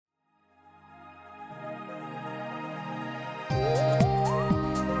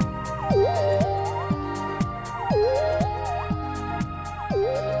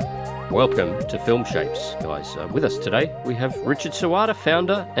Welcome to Film Shapes, guys. With us today, we have Richard Suwata,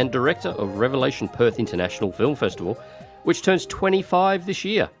 founder and director of Revelation Perth International Film Festival, which turns 25 this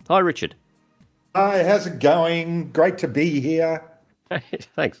year. Hi, Richard. Hi, how's it going? Great to be here.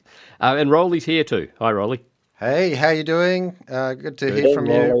 Thanks. And Rolly's here too. Hi, Rolly. Hey, how you doing? Good to hear from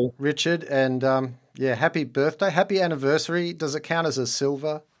you, Richard. And happy birthday, happy anniversary. Does it count as a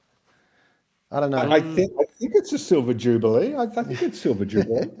silver? I don't know. I think it's a silver jubilee. I think it's silver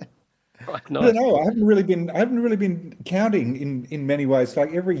jubilee. Right, nice. I don't know. I haven't really been counting in many ways.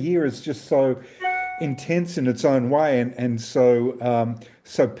 Like every year is just so intense in its own way, and so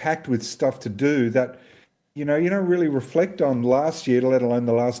packed with stuff to do that you don't really reflect on last year, let alone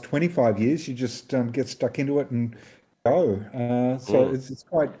the last 25 years. You just get stuck into it and go. It's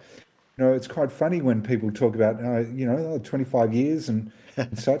quite it's quite funny when people talk about 25 years and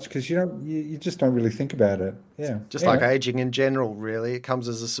such, because you just don't really think about it. Yeah, just like aging in general, really, it comes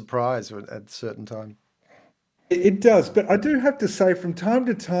as a surprise at a certain time. It does, but I do have to say, from time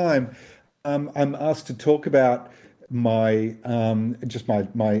to time, I'm asked to talk about my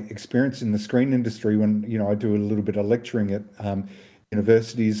experience in the screen industry when I do a little bit of lecturing at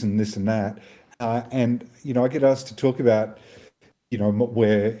universities and this and that, and I get asked to talk about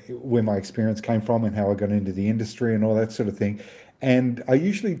where my experience came from and how I got into the industry and all that sort of thing. And I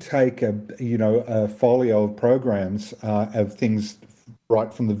usually take a folio of programs of things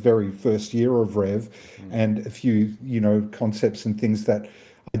right from the very first year of Rev, and a few concepts and things that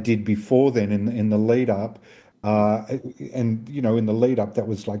I did before then in the lead up. In the lead up, that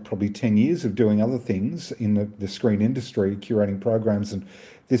was like probably 10 years of doing other things in the screen industry, curating programs and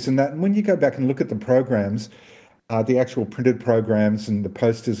this and that. And when you go back and look at the programs, the actual printed programs and the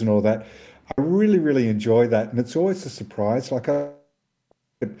posters and all that, I really, really enjoy that. And it's always a surprise. Like the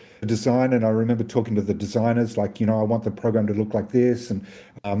design, and I remember talking to the designers, like, I want the program to look like this, and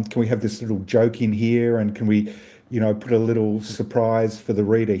can we have this little joke in here, and can we, put a little surprise for the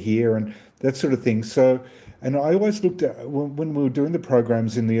reader here, and that sort of thing. So, and I always looked at, when we were doing the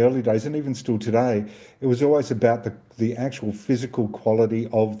programs in the early days, and even still today, it was always about the actual physical quality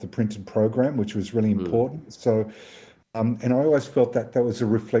of the printed program, which was really important. So, and I always felt that was a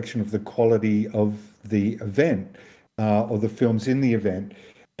reflection of the quality of the event, or the films in the event.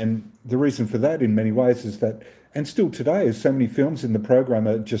 And the reason for that, in many ways, is that, and still today, is so many films in the program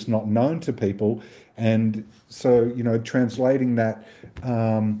are just not known to people. And so, translating that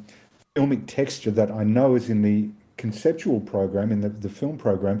filmic texture that I know is in the conceptual program, in the film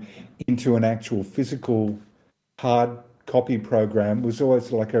program, into an actual physical hard copy program was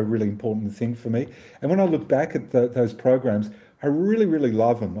always like a really important thing for me. And when I look back at those programs, I really, really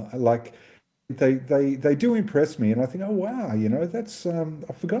love them. Like, they do impress me, and I think, oh wow, that's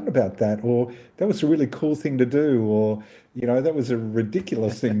I've forgotten about that, or that was a really cool thing to do, or that was a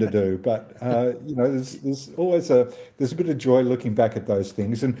ridiculous thing to do. But there's always there's a bit of joy looking back at those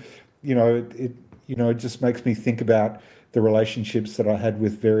things, and it just makes me think about the relationships that I had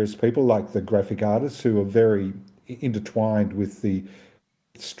with various people, like the graphic artists, who are very intertwined with the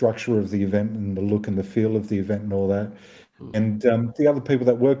structure of the event and the look and the feel of the event and all that. And the other people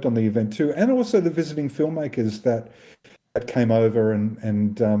that worked on the event too, and also the visiting filmmakers that came over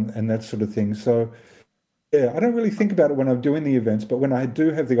and that sort of thing. So yeah, I don't really think about it when I'm doing the events, but when I do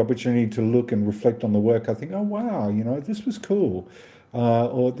have the opportunity to look and reflect on the work, I think, oh wow, this was cool,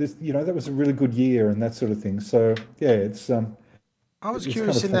 or this, that was a really good year, and that sort of thing. So yeah, it's. I was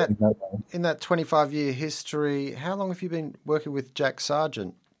curious, in that 25-year history, how long have you been working with Jack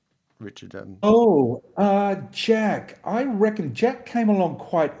Sargent, Richard? Jack. I reckon Jack came along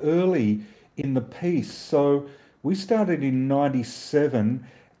quite early in the piece. So we started in '97,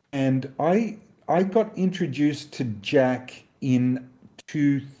 and I got introduced to Jack in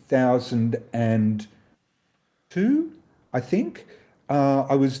 2002, I think.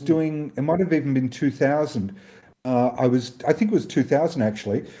 I was doing, it might have even been 2000. I think it was 2000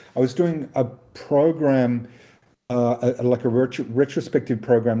 actually. I was doing a program, like a retrospective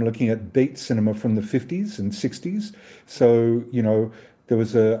program looking at beat cinema from the 50s and 60s. So, there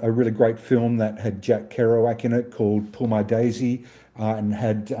was a really great film that had Jack Kerouac in it called Pull My Daisy, and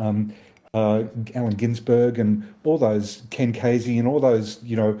had Allen Ginsberg and all those, Ken Casey and all those,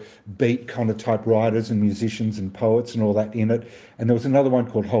 beat kind of type writers and musicians and poets and all that in it. And there was another one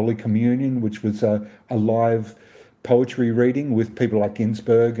called Holy Communion, which was a live poetry reading with people like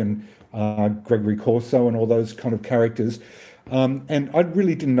Ginsberg and Gregory Corso and all those kind of characters. And I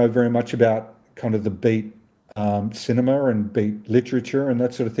really didn't know very much about kind of the beat cinema and beat literature and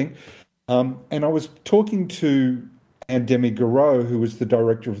that sort of thing. And I was talking to and Demi Garot, who was the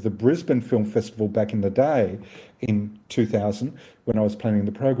director of the Brisbane Film Festival back in the day in 2000 when I was planning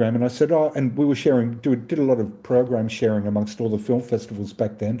the program. And I said, oh, and we were did a lot of program sharing amongst all the film festivals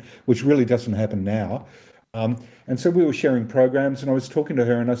back then, which really doesn't happen now. And so we were sharing programs, and I was talking to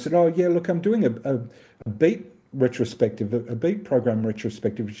her, and I said, oh, yeah, look, I'm doing a beat retrospective, a beat program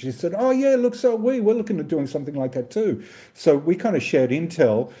retrospective. She said, oh, yeah, look, so we're looking at doing something like that too. So we kind of shared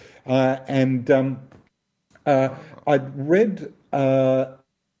intel, I'd read a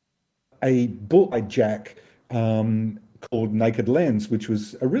book by Jack called Naked Lens, which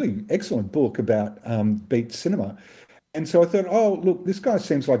was a really excellent book about beat cinema. And so I thought, oh, look, this guy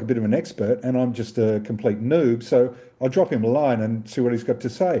seems like a bit of an expert, and I'm just a complete noob. So I'll drop him a line and see what he's got to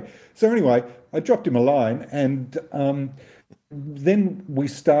say. So anyway, I dropped him a line, and then we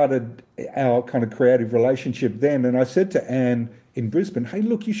started our kind of creative relationship then. And I said to Anne in Brisbane, hey,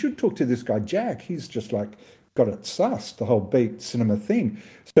 look, you should talk to this guy, Jack. He's just like got it sussed, the whole beat cinema thing.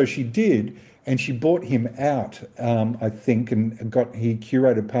 So she did, and she bought him out, I think, and he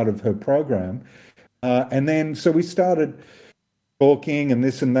curated part of her program. And then, so we started talking and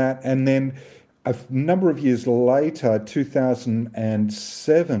this and that. And then a number of years later,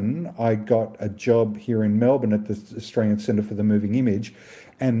 2007, I got a job here in Melbourne at the Australian Centre for the Moving Image.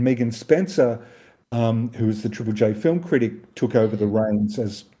 And Megan Spencer, who was the Triple J film critic, took over the reins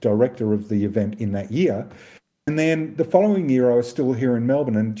as director of the event in that year. And then the following year, I was still here in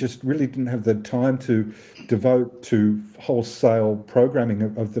Melbourne and just really didn't have the time to devote to wholesale programming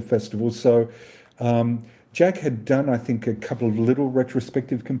of the festival. So Jack had done, I think, a couple of little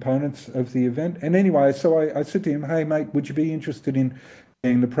retrospective components of the event. And anyway, so I said to him, hey, mate, would you be interested in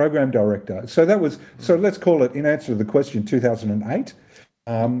being the program director? So let's call it, in answer to the question, 2008.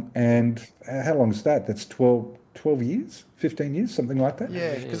 And how long is that? That's 12 years, 15 years, something like that.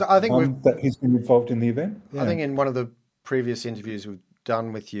 Yeah, because I think that he's been involved in the event. Yeah. I think in one of the previous interviews we've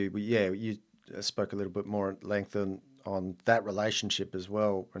done with you, you spoke a little bit more at length on that relationship as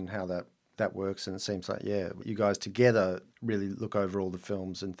well and how that works. And it seems like, you guys together really look over all the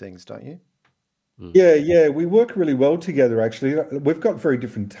films and things, don't you? Yeah, we work really well together, actually. We've got very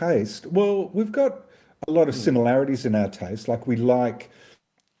different taste. Well, we've got a lot of similarities in our taste. Like, we like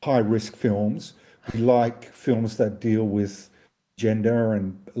high-risk films. We like films that deal with gender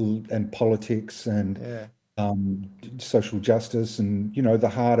and politics and social justice and,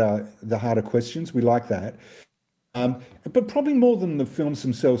 the harder questions. We like that. But probably more than the films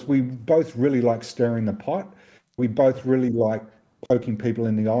themselves, we both really like stirring the pot. We both really like poking people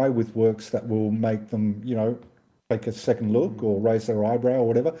in the eye with works that will make them, take a second look or raise their eyebrow or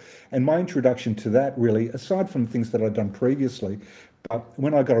whatever. And my introduction to that really, aside from things that I'd done previously, but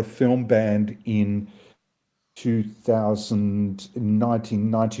when I got a film banned in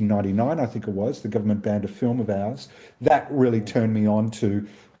 1999, I think it was, the government banned a film of ours. That really turned me on to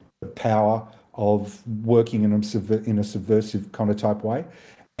the power of working in a subversive kind of type way,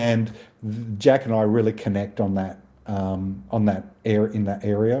 and Jack and I really connect on that in that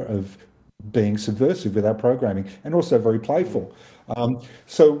area of being subversive with our programming and also very playful.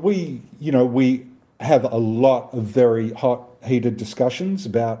 So we have a lot of very hot, heated discussions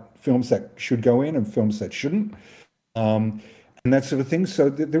about films that should go in and films that shouldn't, and that sort of thing. So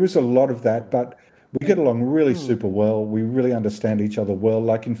there is a lot of that, but we get along really super well. We really understand each other well.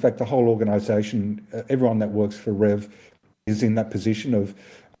 Like, in fact, the whole organisation, everyone that works for Rev is in that position of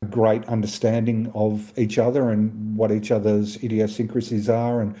a great understanding of each other and what each other's idiosyncrasies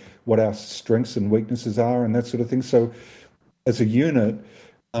are and what our strengths and weaknesses are and that sort of thing. So as a unit,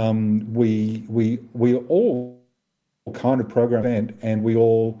 we all kind of program and we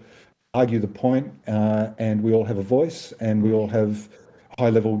all argue the point, and we all have a voice, and we all have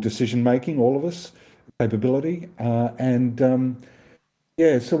high-level decision-making, all of us, capability. So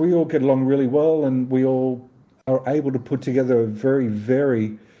we all get along really well, and we all are able to put together a very,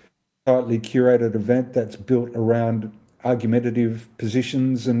 very tightly curated event that's built around argumentative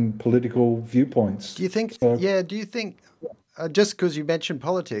positions and political viewpoints. Do you think, just because you mentioned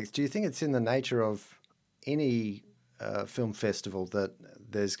politics, do you think it's in the nature of any film festival that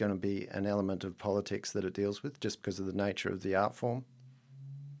there's going to be an element of politics that it deals with just because of the nature of the art form?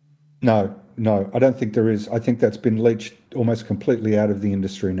 No, I don't think there is. I think that's been leached almost completely out of the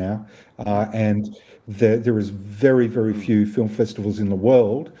industry now. And there is very, very few film festivals in the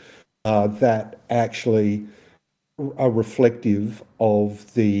world that actually are reflective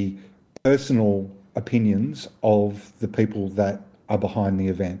of the personal opinions of the people that are behind the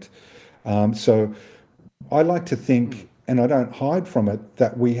event. So I like to think, and I don't hide from it,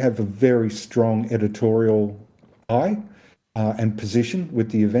 that we have a very strong editorial eye and position with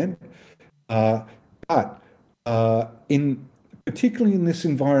the event. But in particularly in this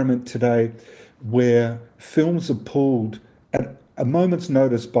environment today, where films are pulled at a moment's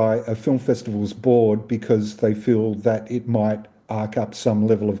notice by a film festival's board because they feel that it might arc up some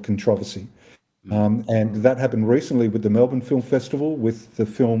level of controversy. And that happened recently with the Melbourne Film Festival with the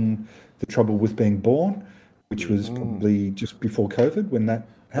film The Trouble with Being Born, which was probably just before COVID when that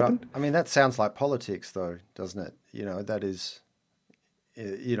happened. I mean, that sounds like politics, though, doesn't it? That is,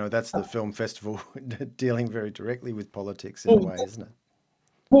 that's the film festival dealing very directly with politics in a way, isn't it?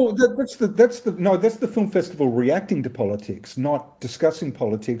 Well, that's the film festival reacting to politics, not discussing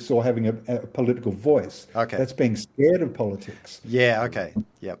politics or having a political voice. Okay. That's being scared of politics. Yeah. Okay.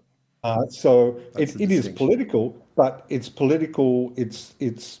 Yep. So That's the it is distinction. political, but it's political. It's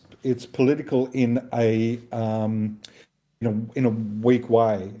political in a in a weak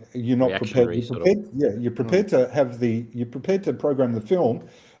way. You're not prepared. Reactionary You're sort of. prepared. Yeah, you're prepared to program the film,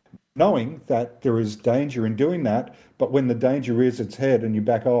 knowing that there is danger in doing that. But when the danger rears its head and you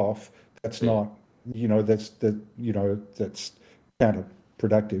back off, that's not. That's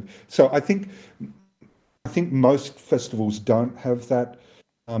counterproductive. So I think most festivals don't have that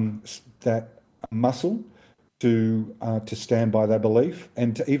muscle to stand by their belief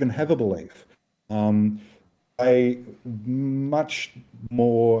and to even have a belief. They much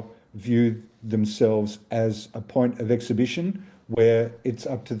more view themselves as a point of exhibition where it's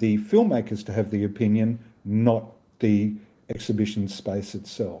up to the filmmakers to have the opinion, not the exhibition space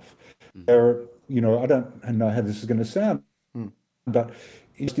itself. I don't know how this is going to sound, but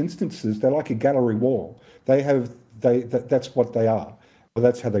in most instances, they're like a gallery wall. That's what they are. Well,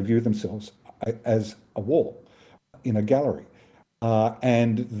 that's how they view themselves, as a wall in a gallery.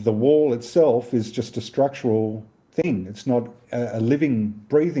 And the wall itself is just a structural thing. It's not a living,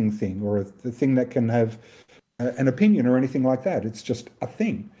 breathing thing or a thing that can have an opinion or anything like that. It's just a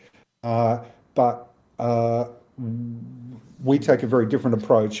thing. But we take a very different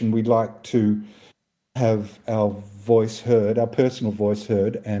approach, and we'd like to have our voice heard, our personal voice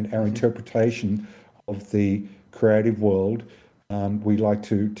heard, and our interpretation of the creative world. We like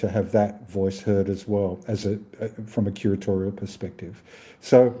to have that voice heard as well as from a curatorial perspective.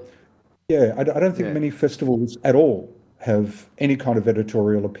 So, yeah, I don't think Yeah. many festivals at all have any kind of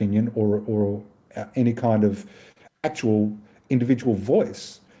editorial opinion or any kind of actual individual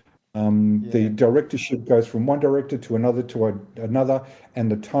voice. The directorship goes from one director to another,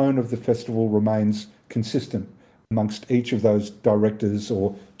 and the tone of the festival remains consistent amongst each of those directors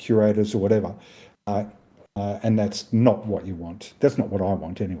or curators or whatever. And that's not what you want. That's not what I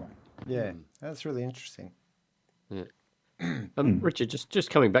want anyway. Yeah. That's really interesting. Richard, just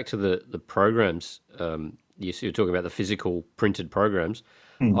coming back to the programs, you're talking about the physical printed programs.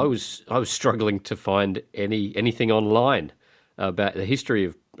 I was struggling to find anything online about the history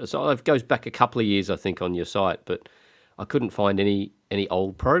of. So it goes back a couple of years, I think, on your site, but I couldn't find any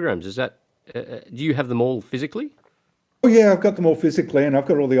old programs. Is that? Do you have them all physically? Oh yeah, I've got them all physically, and I've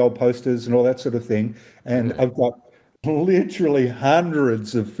got all the old posters and all that sort of thing. And I've got literally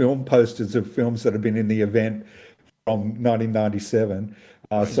hundreds of film posters of films that have been in the event from 1997.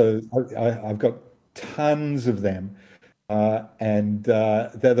 So I've got tons of them, and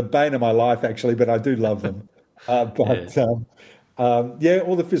they're the bane of my life actually, but I do love them. But yeah,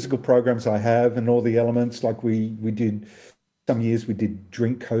 all the physical programs I have and all the elements, like we did some years we did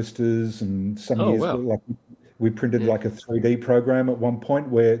drink coasters, and some Oh years wow! we printed like a 3D program at one point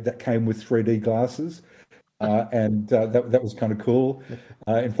where that came with 3D glasses, and that was kind of cool.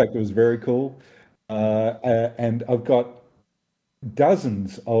 In fact, it was very cool. And I've got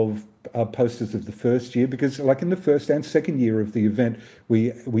dozens of posters of the first year because, like in the first and second year of the event,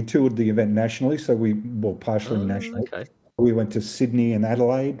 we toured the event nationally. So partially nationally. Okay. We went to Sydney and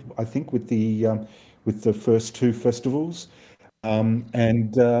Adelaide, I think, with the first two festivals.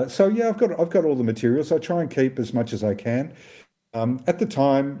 So yeah, I've got all the materials. I try and keep as much as I can. At the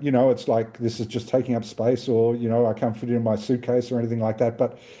time, it's like this is just taking up space, or I can't fit it in my suitcase or anything like that.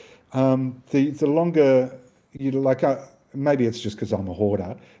 But the longer maybe it's just because I'm a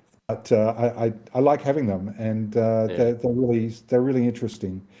hoarder, but I like having them, and they're really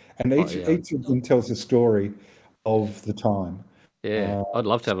interesting. And each of them tells a story of the time. Yeah, I'd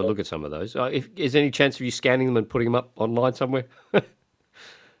love to have a look at some of those. If is there any chance of you scanning them and putting them up online somewhere?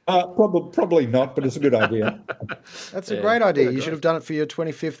 Probably not, but it's a good idea. That's a great idea. You should have done it for your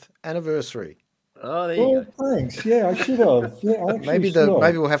 25th anniversary. Oh, there you Well, thanks. Yeah, I should have. Yeah, I actually Maybe should have.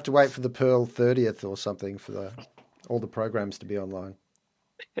 maybe we'll have to wait for the Pearl 30th or something for all the programs to be online.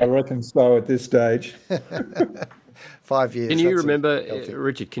 I reckon so at this stage. 5 years. Can you that's remember, healthy.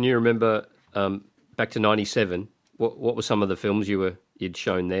 Richard? Can you remember back to '97? What were some of the films you'd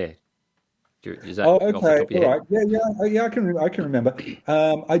shown there? Is that Oh, off the okay, top of your all head? right. Yeah. I can remember.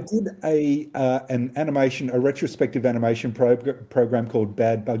 I did a retrospective animation program called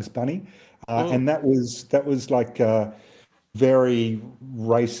Bad Bugs Bunny, Mm. and that was like very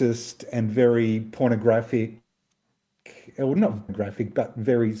racist and very pornographic, or not graphic, but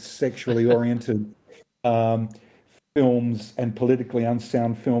very sexually oriented um, films and politically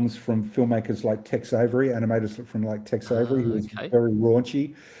unsound films from filmmakers like Tex Avery, animators from like Tex Avery, who was Okay. very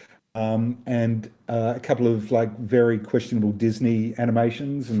raunchy, and a couple of like very questionable Disney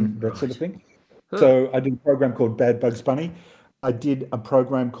animations and that sort of Right. thing. Huh. So I did a program called Bad Bugs Bunny. I did a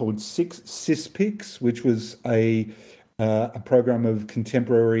program called Six Cispics, which was a program of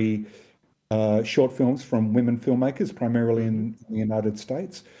contemporary short films from women filmmakers, primarily Hmm. in the United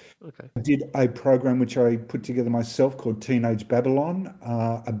States. Okay. I did a program which I put together myself called Teenage Babylon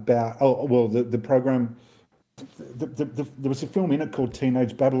about, oh, well, the program, there was a film in it called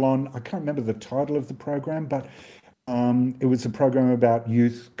Teenage Babylon. I can't remember the title of the program, but it was a program about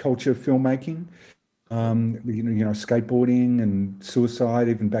youth culture filmmaking, Oh. skateboarding and suicide,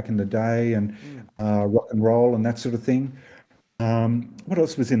 even back in the day, and Mm. rock and roll and that sort of thing. What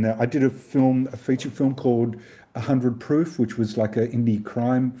else was in there? I did a feature film called 100 Proof, which was like an indie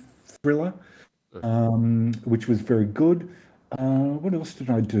crime thriller, which was very good. What else did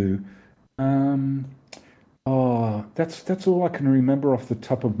I do? Um, oh, that's all I can remember off the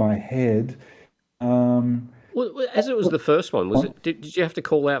top of my head. Um, Well, as it was the first one, was it? Did you have to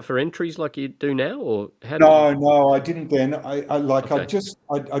call out for entries like you do now, or how did you? no, no, I didn't then. Okay.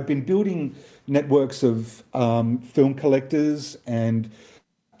 I'd been building networks of film collectors and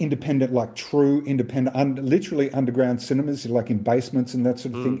independent, like true independent, literally underground cinemas, like in basements and that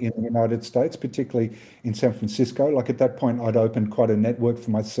sort of thing Mm. in the United States, particularly in San Francisco. Like at that point, I'd opened quite a network for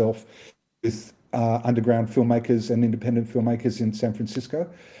myself with underground filmmakers and independent filmmakers in San Francisco,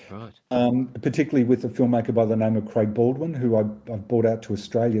 Right. particularly with a filmmaker by the name of Craig Baldwin, who I've brought out to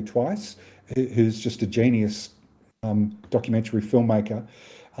Australia twice, who's just a genius documentary filmmaker.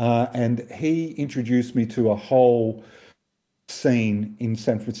 And he introduced me to a whole scene in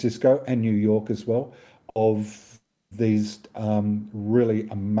San Francisco and New York as well of these really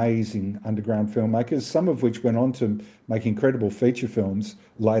amazing underground filmmakers, some of which went on to make incredible feature films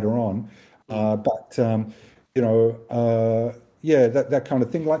later on. Mm. But you know, yeah, that kind of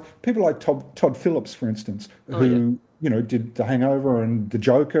thing. Like people like Todd Phillips, for instance, Oh yeah. who did The Hangover and The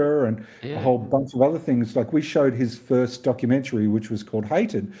Joker and a Yeah. whole bunch of other things. Like we showed his first documentary, which was called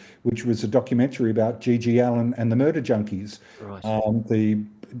Hated, which was a documentary about G.G. Allen and the Murder Junkies, Right. the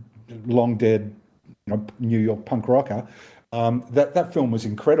long dead New York punk rocker. That film was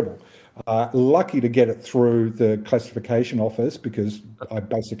incredible. Lucky to get it through the classification office because I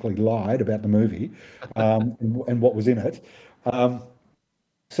basically lied about the movie and what was in it. Um,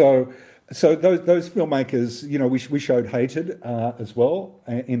 so, so those filmmakers, we showed Hated as well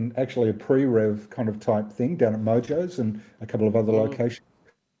in actually a pre-rev kind of type thing down at Mojo's and a couple of other Mm. locations.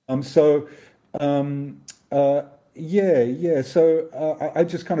 So, um, uh, yeah, yeah. So I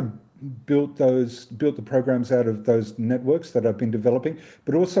just kind of built the programs out of those networks that I've been developing,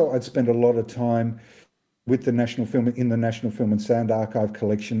 but also I'd spent a lot of time with the National Film and Sound Archive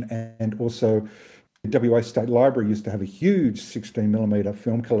collection, and also the WA State Library used to have a huge 16 millimeter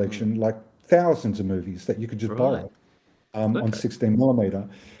film Mm. collection, like thousands of movies that you could just Right. borrow on Okay. 16 millimeter,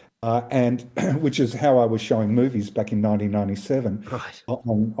 and which is how I was showing movies back in 1997 Right.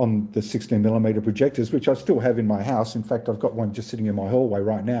 on the 16 millimeter projectors, which I still have in my house. In fact, I've got one just sitting in my hallway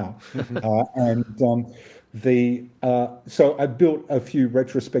right now. And the So I built a few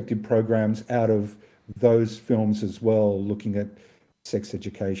retrospective programs out of those films as well, looking at sex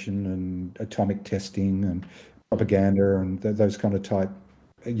education and atomic testing and propaganda and those kind of type,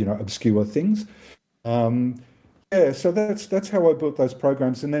 obscure things. Um, yeah, so that's how I built those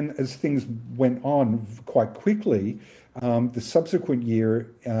programs. And then as things went on quite quickly, the subsequent year,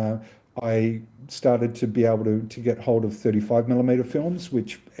 I started to be able to get hold of 35 millimeter films,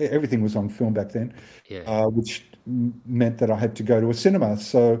 which everything was on film back then, Yeah. which meant that I had to go to a cinema.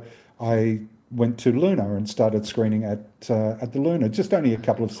 So I went to Luna and started screening at the Luna, just only a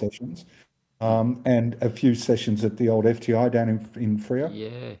couple of Cool. sessions, Mm. and a few sessions at the old FTI down in Freo.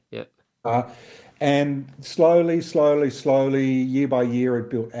 Yeah. Yeah. Uh, and slowly, year by year, it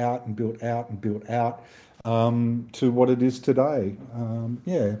built out and built out and built out to what it is today.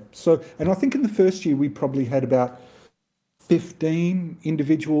 Yeah. So, and I think in the first year, we probably had about 15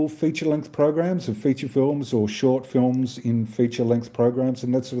 individual feature length programs of feature films or short films in feature length programs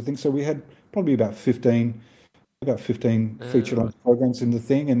and that sort of thing. So we had probably about 15 feature Right. length programs in the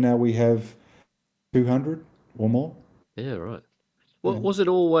thing. And now we have 200 or more. Yeah. Right. Was it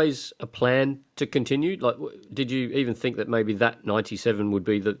always a plan to continue? Like, did you even think that maybe that 97 would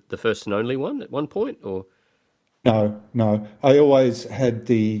be the first and only one at one point? Or No, no. I always had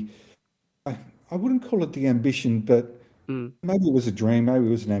I wouldn't call it the ambition, but maybe it was a dream, maybe it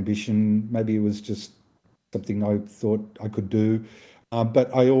was an ambition, maybe it was just something I thought I could do.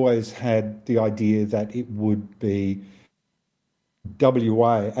 But I always had the idea that it would be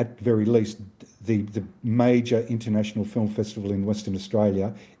WA, at very least, the major international film festival in Western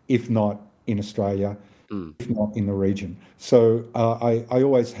Australia, if not in Australia, if not in the region. So I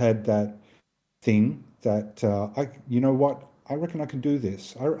always had that thing that you know what, I reckon I can do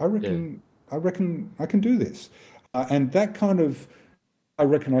this. yeah, I reckon I can do this, and that kind of I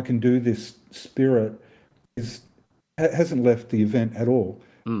reckon I can do this spirit is hasn't left the event at all,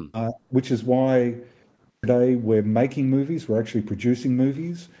 which is why today we're making movies. We're actually producing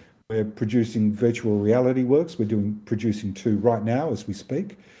movies. We're producing virtual reality works. We're producing two right now as we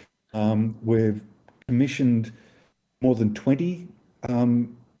speak. We've commissioned more than 20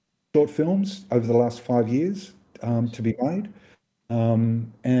 short films over the last 5 years to be made.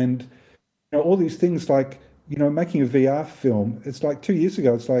 And all these things like, making a VR film, it's like 2 years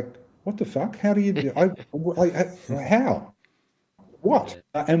ago, it's like, what the fuck? How do you do? How? What?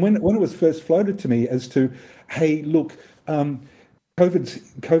 And when it was first floated to me as to, hey, look,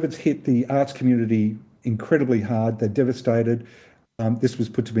 COVID's hit the arts community incredibly hard. They're devastated. This was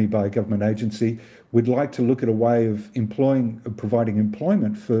put to me by a government agency. We'd like to look at a way of providing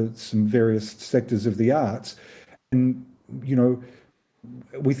employment for some various sectors of the arts. And,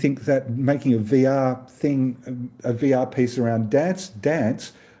 we think that making a VR thing, a VR piece around dance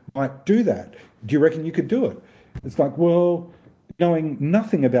might do that. Do you reckon you could do it? It's like, well, knowing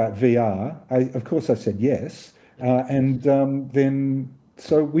nothing about VR, of course I said yes. And then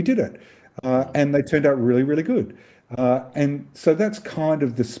so we did it. And they turned out really, really good. And so that's kind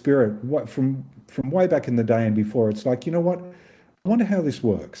of the spirit from way back in the day and before. It's like, you know what? I wonder how this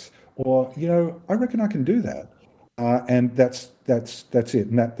works. Or, I reckon I can do that. And that's it.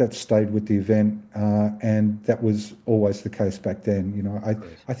 And that stayed with the event. And that was always the case back then.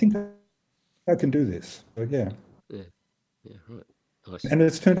 I think I can do this. So, yeah. yeah, yeah, right. Nice. And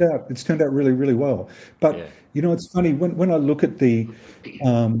it's turned out really, really well. But Yeah, it's funny when I look at the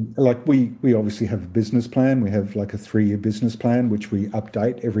like we obviously have a business plan. We have like a 3-year business plan which we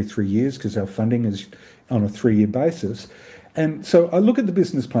update every 3 years because our funding is on a 3-year basis. And so I look at the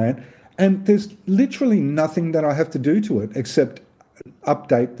business plan, and there's literally nothing that I have to do to it except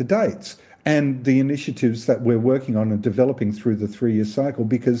update the dates and the initiatives that we're working on and developing through the 3-year cycle,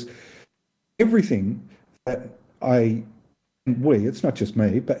 because everything that it's not just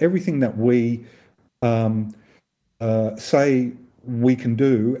me, but everything that we say we can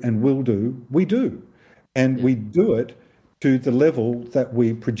do and will do, we do. And yeah, we do it to the level that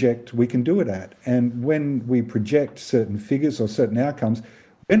we project we can do it at. And when we project certain figures or certain outcomes,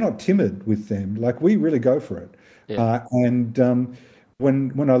 we're not timid with them. Like, we really go for it. yeah, And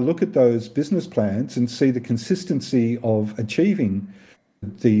when I look at those business plans and see the consistency of achieving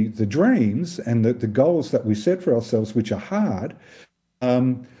the dreams and the goals that we set for ourselves, which are hard,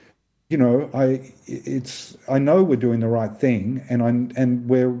 I know we're doing the right thing, and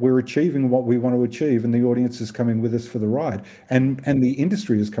we're achieving what we want to achieve, and the audience is coming with us for the ride, and the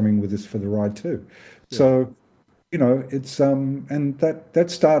industry is coming with us for the ride too. yeah, So, it's and that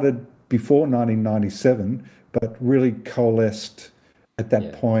started before 1997, but really coalesced at that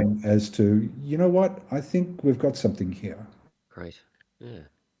yeah. point as to, what, I think we've got something here. Great. Yeah.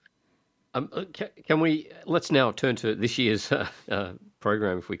 Can we let's now turn to this year's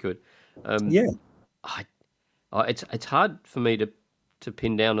program, if we could. Um, Yeah. I, it's hard for me to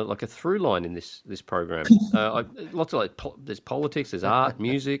pin down like a through line in this program. Lots of there's politics, there's art,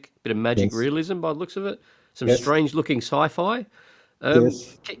 music, bit of magic Yes. realism by the looks of it. Some Yes. strange looking sci-fi.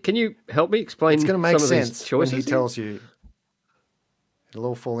 Yes. Can you help me It's explain going to make some of these sense when he choices here? tells you. It'll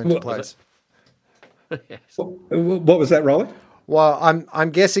all fall into What place. Yes. what was that, Rolly? Well,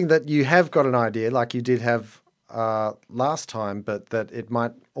 I'm guessing that you have got an idea, like you did have last time, but that it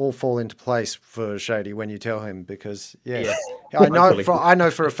might all fall into place for Shady when you tell him, because Yeah. I know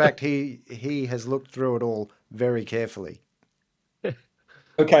for a fact he has looked through it all very carefully.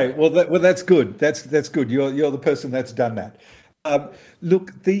 Okay, well that's good. That's good. You're the person that's done that.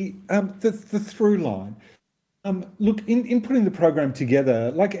 Look, the through line. Look, in putting the program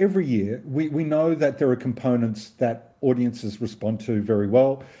together, like every year, we know that there are components that audiences respond to very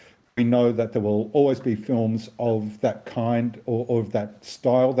well. We know that there will always be films of that kind or of that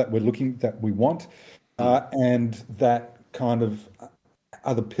style that we want, and that kind of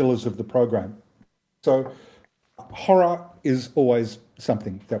are the pillars of the program. So horror is always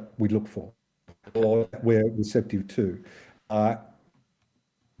something that we look for or that we're receptive to. Uh,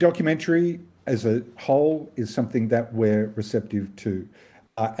 Documentary as a whole is something that we're receptive to,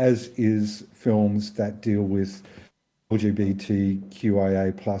 as is films that deal with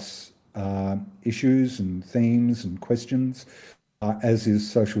LGBTQIA plus issues and themes and questions, as is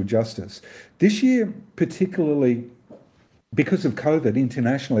social justice. This year, particularly because of COVID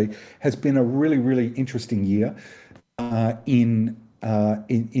internationally, has been a really, really interesting year in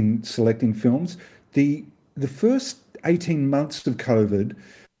selecting films. The first 18 months of COVID,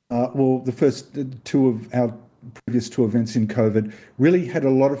 the first two of our previous two events in COVID really had a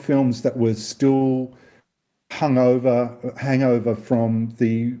lot of films that were still hangover from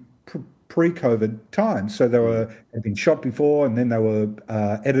the pre-COVID time. So had been shot before, and then they were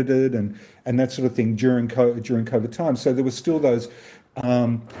edited and that sort of thing during COVID time. So there were still those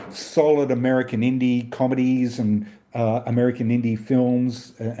solid American indie comedies and American indie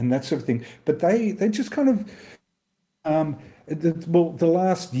films and that sort of thing. But they just kind of the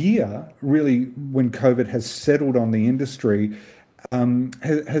last year, really, when COVID has settled on the industry,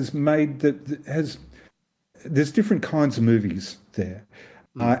 has made there's different kinds of movies there.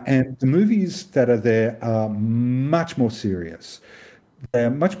 And the movies that are there are much more serious. They're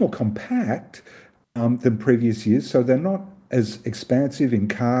much more compact than previous years, so they're not as expansive in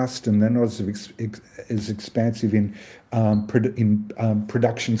cast, and they're not as expansive in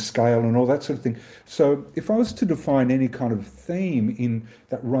production scale and all that sort of thing. So, if I was to define any kind of theme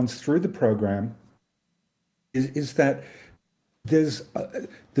that runs through the program, is that there's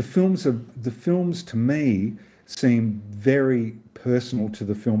the films to me seem very personal to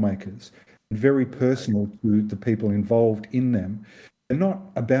the filmmakers, and very personal to the people involved in them. They're not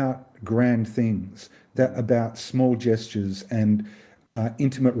about grand things. They're about small gestures and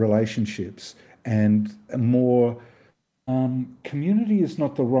intimate relationships, and more community is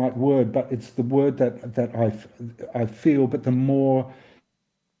not the right word, but it's the word that I feel. But the more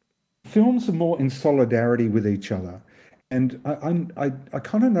films are more in solidarity with each other. And I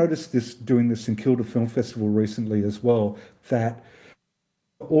kind of noticed this doing the St Kilda Film Festival recently as well, that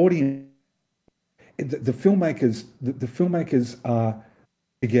the audience, the filmmakers are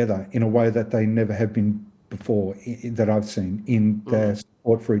together in a way that they never have been before, that I've seen, in their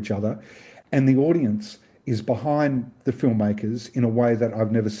support for each other. And the audience is behind the filmmakers in a way that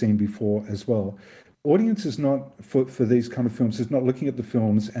I've never seen before as well. Audience is not, for these kind of films, is not looking at the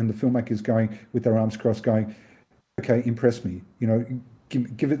films and the filmmakers going with their arms crossed going, okay, impress me,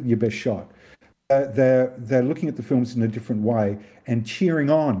 give it your best shot. They're looking at the films in a different way and cheering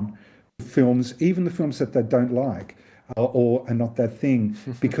on films, even the films that they don't like or are not that thing,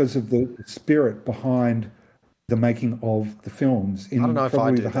 because of the spirit behind the making of the films. In I don't know if I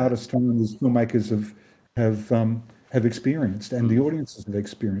probably do the that. hardest time these filmmakers have experienced, and the audiences have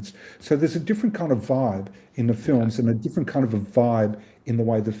experienced. So there's a different kind of vibe in the films, and a different kind of a vibe in the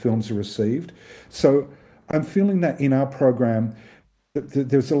way the films are received. So I'm feeling that in our program,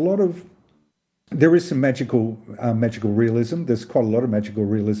 there is some magical realism. There's quite a lot of magical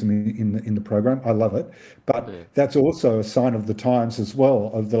realism in the program. I love it, but that's also a sign of the times as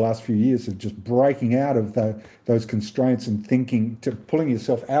well, of the last few years, of just breaking out of those constraints and pulling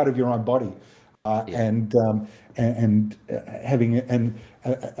yourself out of your own body, and having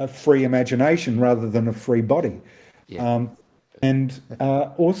a free imagination rather than a free body. And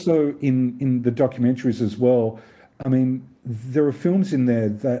also in the documentaries as well, I mean, there are films in there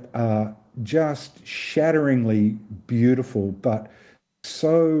that are just shatteringly beautiful, but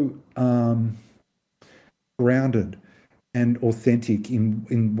so grounded and authentic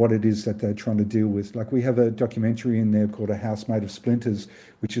in what it is that they're trying to deal with. Like, we have a documentary in there called A House Made of Splinters,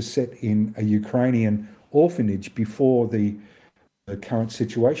 which is set in a Ukrainian orphanage before the current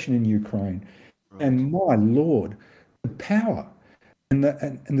situation in Ukraine. Right. And my Lord, the power and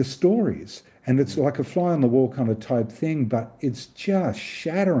the stories, and it's like a fly on the wall kind of type thing, but it's just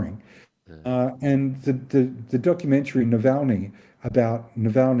shattering. And the documentary Navalny, about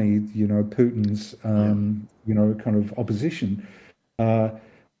Navalny, Putin's kind of opposition,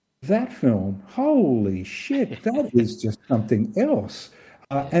 that film, holy shit, that is just something else.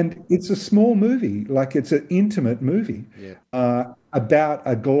 And it's a small movie, like it's an intimate movie about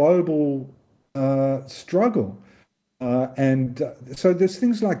a global struggle. And so there's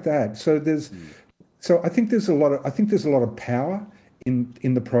things like that. So I think there's a lot of power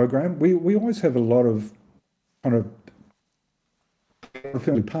in the program. We always have a lot of kind of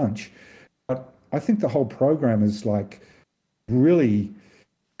film punch, but I think the whole program is like really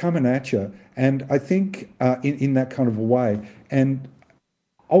coming at you, and I think in that kind of a way. And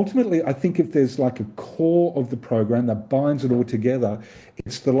ultimately, I think if there's like a core of the program that binds it all together,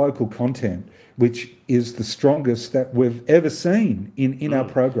 it's the local content, which is the strongest that we've ever seen in our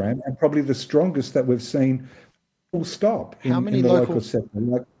program, and probably the strongest that we've seen full stop in the local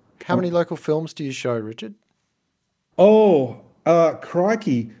sector. How many local films do you show, Richard? Oh,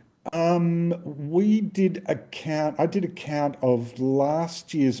 crikey. We did a count. I did a count of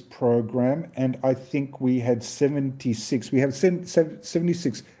last year's program, and I think we had 76. We have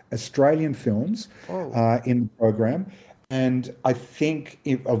 76 Australian films in the program. And I think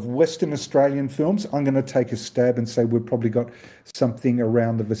of Western Australian films, I'm going to take a stab and say we've probably got something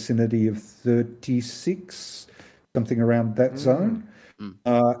around the vicinity of 36, something around that zone.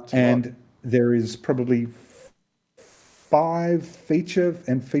 And there is probably 5 feature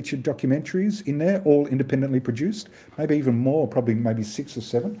and featured documentaries in there, all independently produced, maybe even more, probably maybe 6 or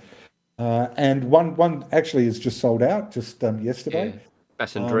 7. And one actually is just sold out just yesterday. Yeah.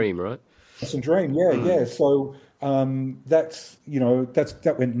 Bass and Dream, right? Bass and Dream, yeah. So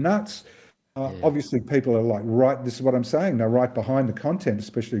that went nuts. Obviously, people are like, right, this is what I'm saying. They're right behind the content,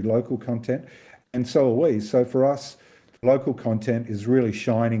 especially local content. And so are we. So for us, local content is really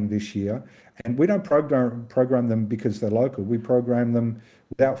shining this year. And we don't program them because they're local. We program them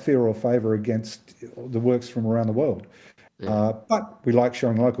without fear or favour against the works from around the world. But we like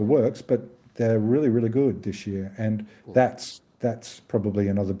showing local works, but they're really, really good this year. And that's probably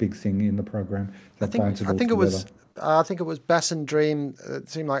another big thing in the program that binds it all together. I think it was Bass and Dream. It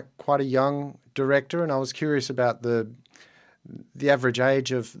seemed like quite a young director, and I was curious about the average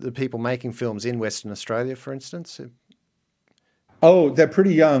age of the people making films in Western Australia, for instance. Oh, they're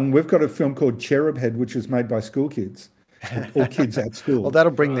pretty young. We've got a film called Cherub Head, which was made by school kids or kids at school. Well,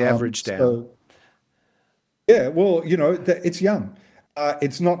 that'll bring the average down. So, yeah, well, it's young.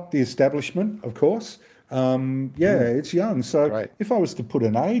 It's not the establishment, of course. It's young. So if I was to put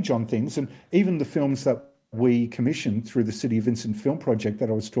an age on things, and even the films that we commissioned through the City of Vincent Film Project that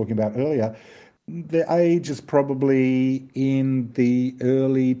I was talking about earlier, the age is probably in the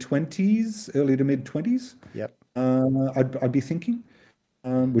early to mid 20s. Yep. I'd be thinking,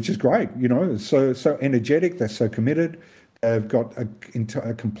 which is great. So energetic. They're so committed. They've got a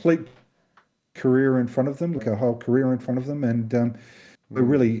complete career in front of them, like a whole career in front of them, and we're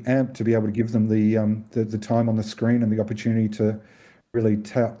really amped to be able to give them the time on the screen and the opportunity to really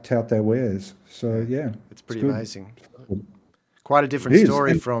tout their wares. So yeah, it's pretty amazing. Quite a different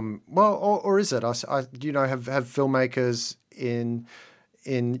story from or is it? Have filmmakers in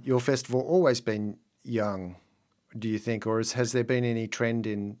your festival always been young? Do you think, or has there been any trend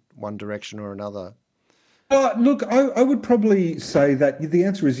in one direction or another? Look, I would probably say that the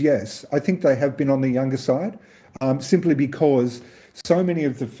answer is yes. I think they have been on the younger side, simply because so many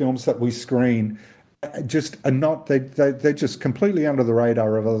of the films that we screen just are not. They're just completely under the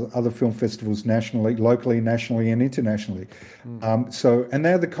radar of other film festivals nationally, locally, nationally, and internationally. And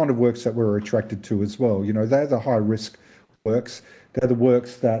they're the kind of works that we're attracted to as well. They're the high risk works. They're the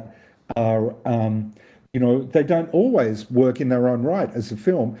works that are. They don't always work in their own right as a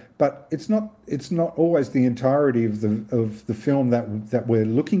film, but it's not always the entirety of the film that we're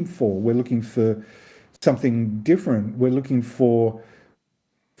looking for. We're looking for something different. We're looking for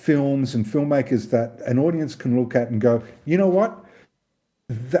films and filmmakers that an audience can look at and go, you know what?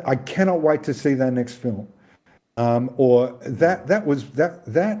 I cannot wait to see their next film. Or that I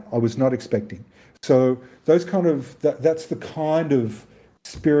was not expecting. So those that's the kind of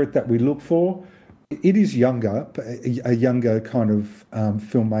spirit that we look for. It is younger, a younger kind of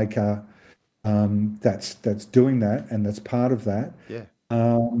filmmaker that's doing that, and that's part of that. Yeah. They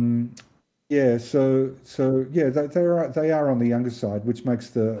are on the younger side, which makes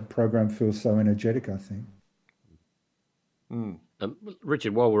the program feel so energetic, I think.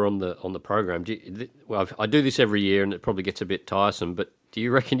 Richard, while we're on the program, I do this every year, and it probably gets a bit tiresome. But do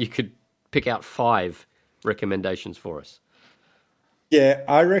you reckon you could pick out 5 recommendations for us? Yeah,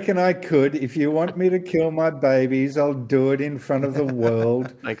 I reckon I could. If you want me to kill my babies, I'll do it in front of the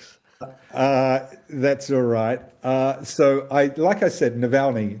world. Thanks. That's all right. Like I said,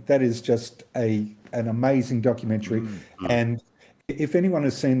 Navalny, that is just an amazing documentary. And if anyone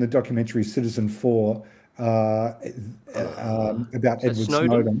has seen the documentary Citizen4 about Edward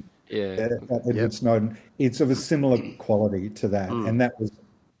Snowden, Snowden, it's of a similar quality to that. And that was,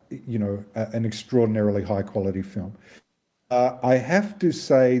 an extraordinarily high quality film. I have to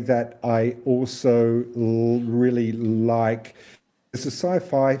say that I also really like, there's a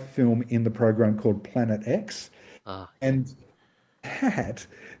sci-fi film in the program called Planet X. And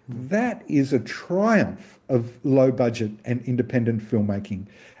that is a triumph of low budget and independent filmmaking.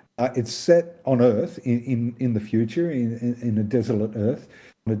 It's set on Earth in the future, in a desolate Earth.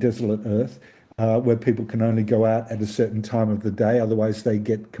 on a desolate earth, where people can only go out at a certain time of the day, otherwise they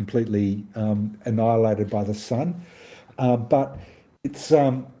get completely annihilated by the sun. But it's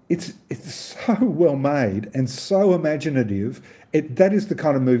so well made and so imaginative. That is the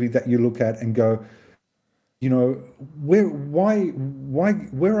kind of movie that you look at and go, where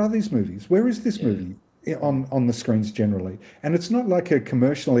are these movies? Where is this movie on the screens generally? And it's not like a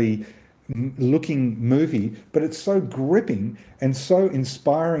commercially looking movie, but it's so gripping and so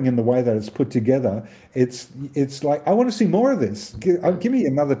inspiring in the way that it's put together. It's like, I want to see more of this. Give me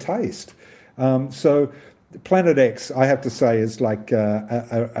another taste. So Planet X, I have to say, is like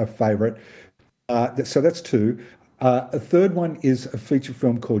a favorite. So that's two. A third one is a feature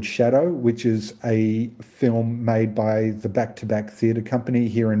film called Shadow, which is a film made by the Back to Back Theatre Company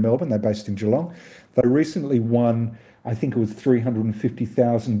here in Melbourne. They're based in Geelong. They recently won, I think it was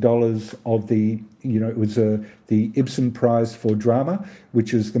 $350,000 of the Ibsen Prize for Drama,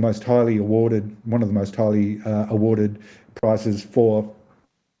 which is the most highly awarded, one of the most highly awarded prizes for,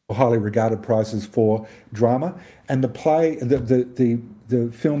 or highly regarded prizes for drama. And the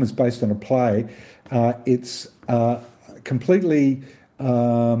film is based on a play. It's completely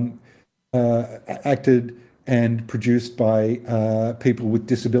acted and produced by people with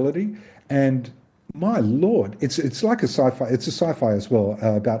disability. And my Lord, it's like a sci-fi. It's a sci-fi as well,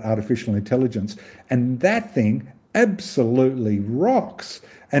 about artificial intelligence, and that thing absolutely rocks.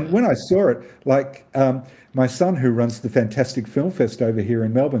 And when I saw it, like my son, who runs the Fantastic Film Fest over here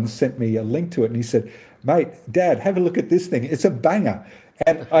in Melbourne, sent me a link to it, and he said, "Mate, Dad, have a look at this thing. It's a banger."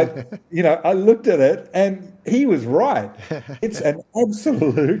 And I looked at it, and he was right. It's an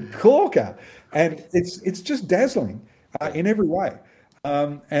absolute corker, and it's just dazzling in every way.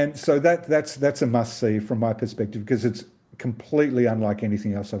 And so that's a must see from my perspective, because it's completely unlike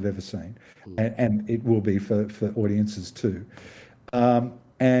anything else I've ever seen, and it will be for audiences too. So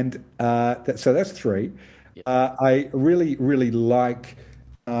that's three. I really like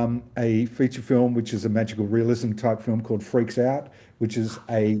a feature film which is a magical realism type film called Freaks Out, which is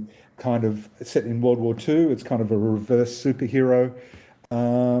a kind of set in World War II. It's kind of a reverse superhero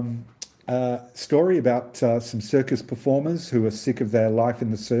story about some circus performers who are sick of their life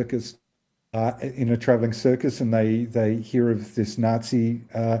in the circus, in a traveling circus, and they hear of this Nazi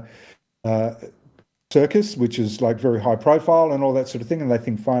circus, which is like very high profile and all that sort of thing, and they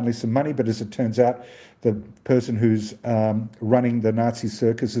think finally some money. But as it turns out, the person who's running the Nazi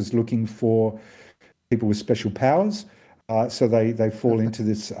circus is looking for people with special powers. So they fall into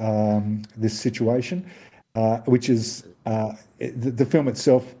this situation, which is the film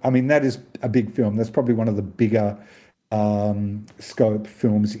itself. I mean, that is a big film. That's probably one of the bigger scope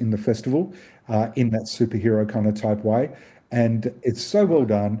films in the festival, in that superhero kind of type way. And it's so well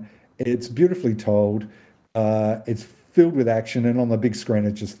done. It's beautifully told. It's filled with action, and on the big screen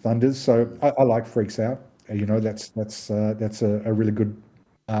it just thunders. So I like Freaks Out. That's a really good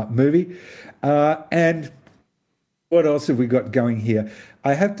movie. And what else have we got going here?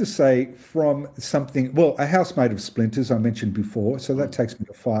 I have to say, from something, well, A House Made of Splinters I mentioned before, so that takes me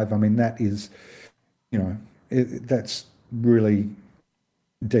to five. I mean, that is, that's really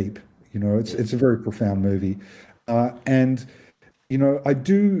deep. It's a very profound movie, and I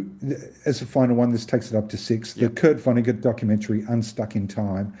do, as a final one, this takes it up to six. The Kurt Vonnegut documentary Unstuck in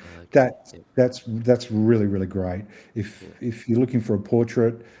Time, that's really, really great. If you're looking for a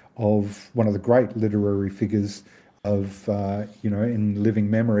portrait of one of the great literary figures of in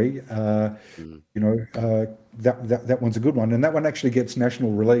living memory, that one's a good one, and that one actually gets national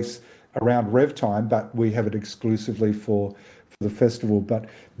release around Rev time, but we have it exclusively for the festival. But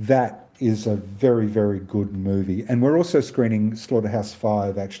that is a very, very good movie, and we're also screening Slaughterhouse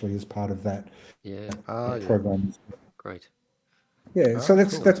 5 actually as part of that program. Great. Yeah, so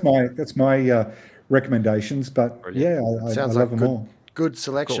that's my recommendations. But brilliant. I love them all. Good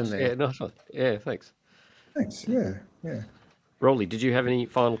selection there. Yeah, nice one. Yeah, thanks. Thanks. Yeah. Rolly, did you have any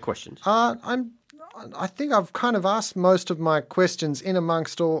final questions? I think I've kind of asked most of my questions in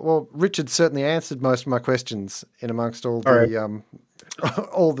amongst all. Well, Richard certainly answered most of my questions in amongst all the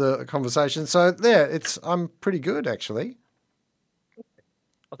all the conversations. So I'm pretty good actually.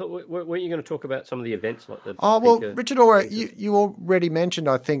 I thought, weren't you going to talk about some of the events like the? Oh well, Richard, you already mentioned.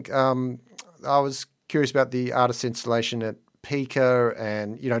 I think I was curious about the artist installation at Pika,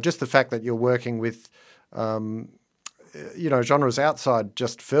 and just the fact that you're working with. Genres outside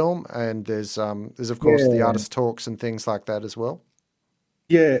just film, and there's of course the artist talks and things like that as well.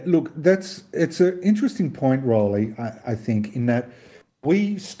 Yeah, look, it's an interesting point, Rolly. I think in that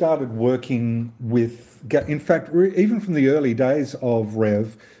we started working with, in fact, even from the early days of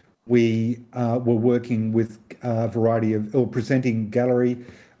Rev, we were working with a variety of, or presenting gallery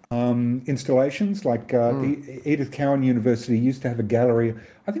installations. Like Edith Cowan University used to have a gallery,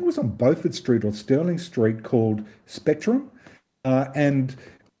 I think it was on Beaufort Street or Stirling Street, called Spectrum. And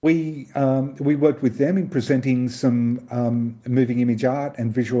we worked with them in presenting some moving image art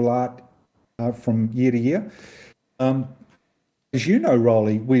and visual art from year to year. As you know,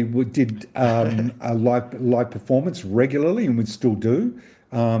 Rolly, we did a live performance regularly, and we still do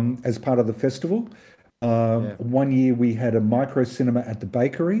as part of the festival. Yeah. One year we had a micro cinema at the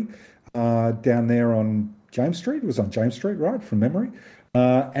bakery down there on James Street. It was on James Street, right, from memory,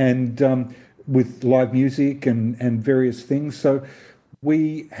 and with live music and various things. So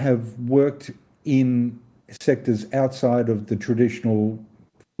we have worked in sectors outside of the traditional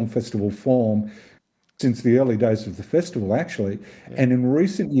film festival form since the early days of the festival, actually. And in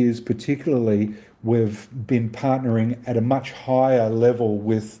recent years, particularly, we've been partnering at a much higher level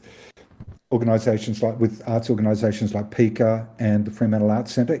with arts organisations like PICA and the Fremantle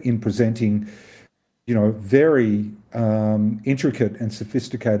Arts Centre in presenting, very intricate and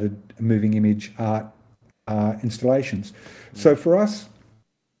sophisticated moving image art installations. So for us,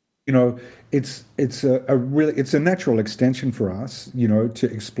 it's a natural extension for us, to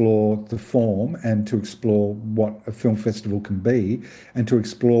explore the form and to explore what a film festival can be and to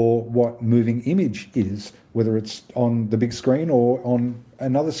explore what moving image is, whether it's on the big screen or on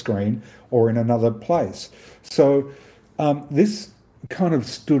another screen or in another place. So this kind of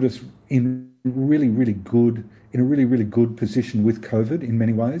stood us in a really, really good position with COVID in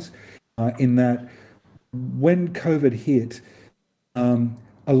many ways, in that when COVID hit,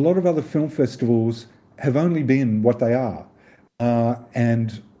 a lot of other film festivals have only been what they are.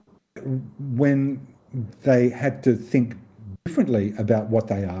 And when they had to think differently about what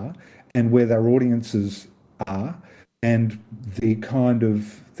they are and where their audiences are and the kind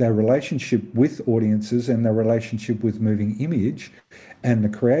of their relationship with audiences and their relationship with moving image and the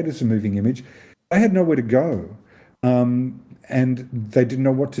creators of moving image, they had nowhere to go. And they didn't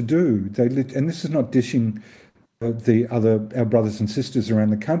know what to do. And this is not dishing our brothers and sisters around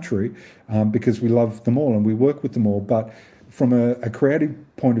the country, because we love them all and we work with them all. But from a creative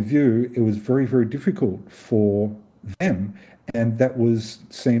point of view, it was very, very difficult for them. And that was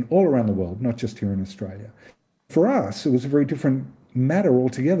seen all around the world, not just here in Australia. For us, it was a very different matter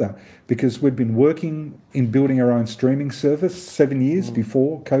altogether, because we'd been working in building our own streaming service 7 years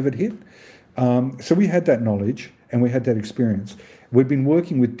before COVID hit. So we had that knowledge and we had that experience. We'd been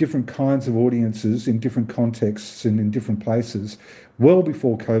working with different kinds of audiences in different contexts and in different places well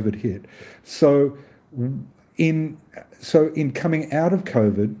before COVID hit. So in coming out of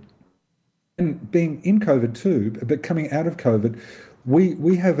COVID, and being in COVID too, but coming out of COVID,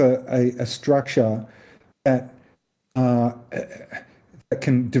 we have a structure that that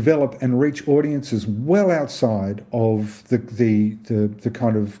can develop and reach audiences well outside of the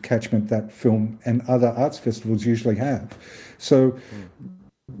kind of catchment that film and other arts festivals usually have. So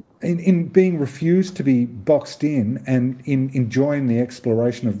in being refused to be boxed in and in enjoying the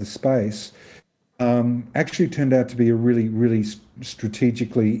exploration of the space, actually turned out to be a really, really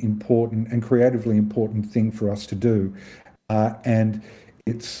strategically important and creatively important thing for us to do. And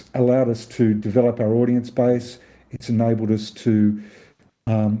it's allowed us to develop our audience base. It's enabled us to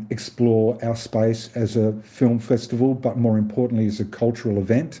explore our space as a film festival, but more importantly, as a cultural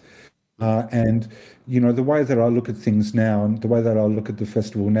event. And, the way that I look at things now and the way that I look at the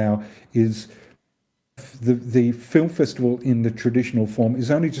festival now is the film festival in the traditional form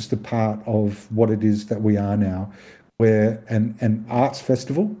is only just a part of what it is that we are now. We're an arts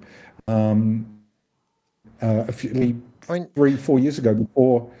festival. A few, 3-4 years ago,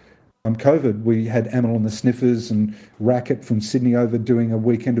 before COVID, we had Amyl and the Sniffers and Racket from Sydney over doing a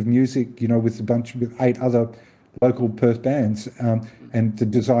weekend of music, with 8 other local Perth bands. And the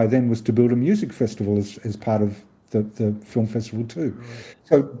desire then was to build a music festival as part of the film festival too.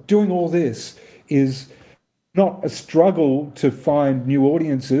 So doing all this is not a struggle to find new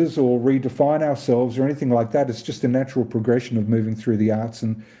audiences or redefine ourselves or anything like that. It's just a natural progression of moving through the arts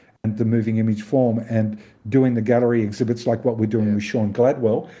and the moving image form and doing the gallery exhibits like what we're doing with Sean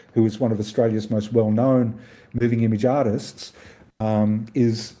Gladwell, who is one of Australia's most well-known moving image artists,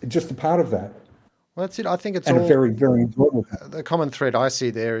 is just a part of that. Well, that's it. I think it's and all a very, very enjoyable. The common thread I see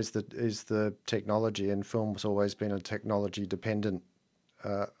there is the technology, and film has always been a technology dependent.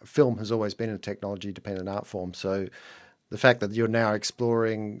 Film has always been a technology dependent art form. So the fact that you're now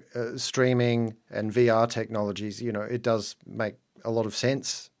exploring streaming and VR technologies, it does make a lot of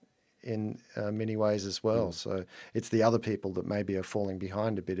sense in many ways as well. So it's the other people that maybe are falling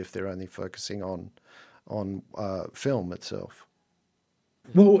behind a bit if they're only focusing on film itself.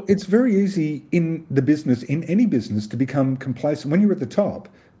 Well, it's very easy in the business, in any business, to become complacent when you're at the top.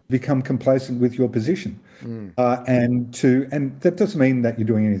 Become complacent with your position, and that doesn't mean that you're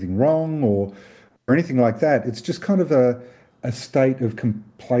doing anything wrong or anything like that. It's just kind of a state of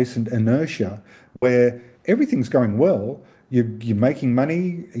complacent inertia where everything's going well. You're making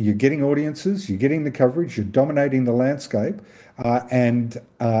money, you're getting audiences, you're getting the coverage, you're dominating the landscape, and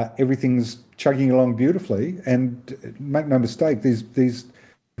everything's chugging along beautifully. And make no mistake, these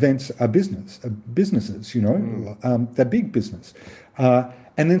events are businesses, they're big business.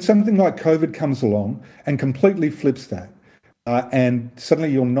 And then something like COVID comes along and completely flips that. And suddenly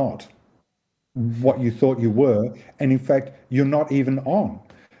you're not what you thought you were. And in fact, you're not even on.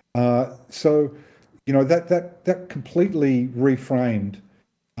 So, that completely reframed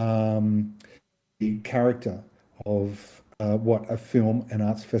the character of what a film and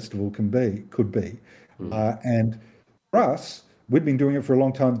arts festival could be. And for us, we'd been doing it for a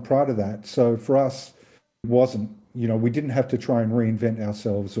long time prior to that. So for us, it wasn't, we didn't have to try and reinvent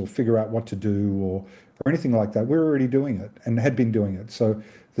ourselves or figure out what to do or anything like that. We were already doing it and had been doing it. So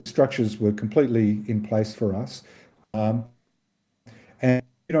the structures were completely in place for us. And,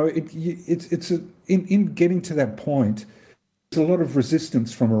 in getting to that point, there's a lot of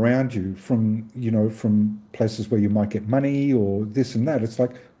resistance from around you, from places where you might get money or this and that. It's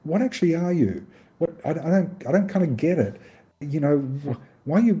like, what actually are you? What I don't kind of get it.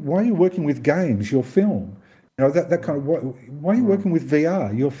 Why are you working with games? Your film, that kind of why are you working with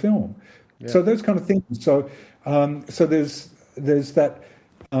VR? Your film. Yeah. So those kind of things. So there's that.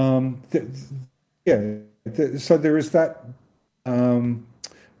 So there is that.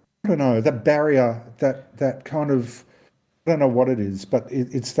 I don't know, that barrier, that kind of, I don't know what it is, but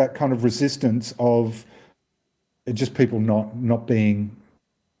it's that kind of resistance of just people being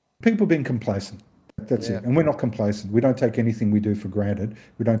complacent. That's it. And we're not complacent. We don't take anything we do for granted.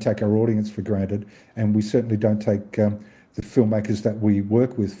 We don't take our audience for granted. And we certainly don't take the filmmakers that we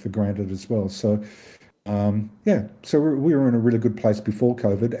work with for granted as well. So, so we were in a really good place before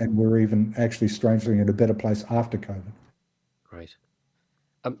COVID, and we're even actually strangely in a better place after COVID. Great.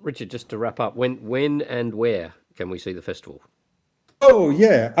 Richard, just to wrap up, when and where can we see the festival? Oh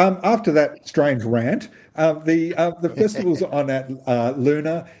yeah. After that strange rant, the festival's on at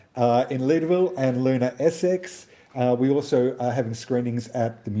Luna in Leederville and Luna Essex. We also are having screenings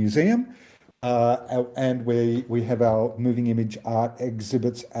at the museum, and we have our moving image art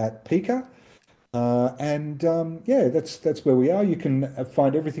exhibits at Pika. That's where we are. You can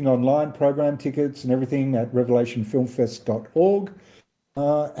find everything online, program tickets and everything at revelationfilmfest.org.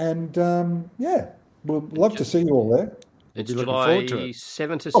 We'll love to see you all there. It's July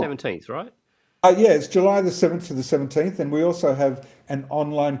 7th to 17th, right? It's July the 7th to the 17th, and we also have an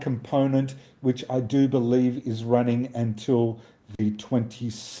online component, which I do believe is running until the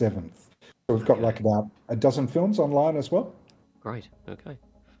 27th. So we've got about a dozen films online as well. Great. Okay.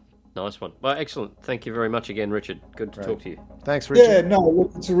 Nice one. Well, excellent. Thank you very much again, Richard. Good to talk to you. Thanks, Richard. Yeah,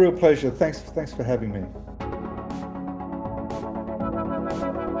 no, it's a real pleasure. Thanks for having me.